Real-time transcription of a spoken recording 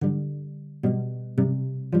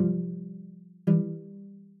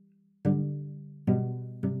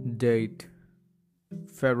Date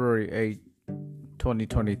February 8,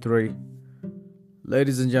 2023.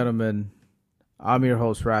 Ladies and gentlemen, I'm your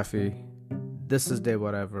host Rafi. This is Day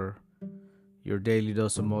Whatever, your daily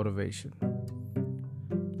dose of motivation.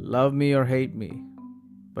 Love me or hate me,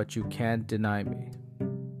 but you can't deny me.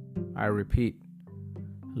 I repeat,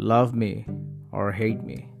 love me or hate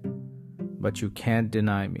me, but you can't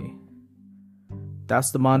deny me.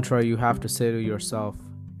 That's the mantra you have to say to yourself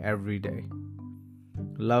every day.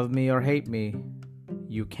 Love me or hate me,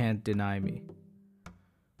 you can't deny me.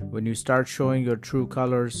 When you start showing your true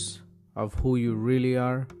colors of who you really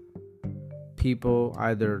are, people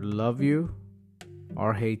either love you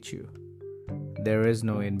or hate you. There is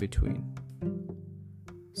no in between.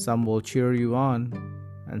 Some will cheer you on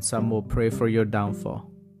and some will pray for your downfall.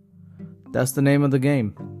 That's the name of the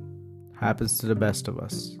game. Happens to the best of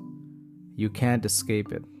us. You can't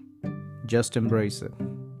escape it. Just embrace it.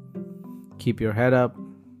 Keep your head up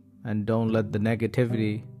and don't let the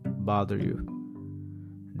negativity bother you.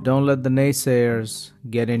 Don't let the naysayers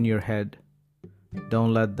get in your head.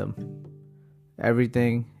 Don't let them.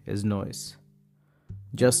 Everything is noise.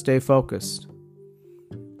 Just stay focused.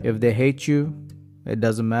 If they hate you, it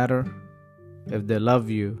doesn't matter. If they love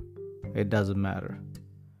you, it doesn't matter.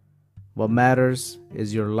 What matters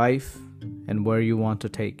is your life and where you want to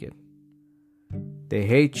take it. They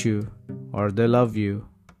hate you or they love you.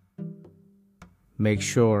 Make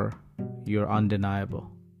sure you're undeniable.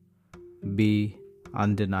 Be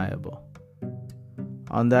undeniable.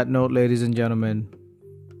 On that note, ladies and gentlemen,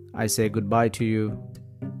 I say goodbye to you.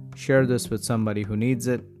 Share this with somebody who needs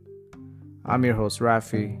it. I'm your host,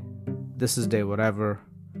 Rafi. This is Day Whatever,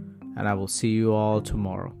 and I will see you all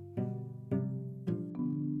tomorrow.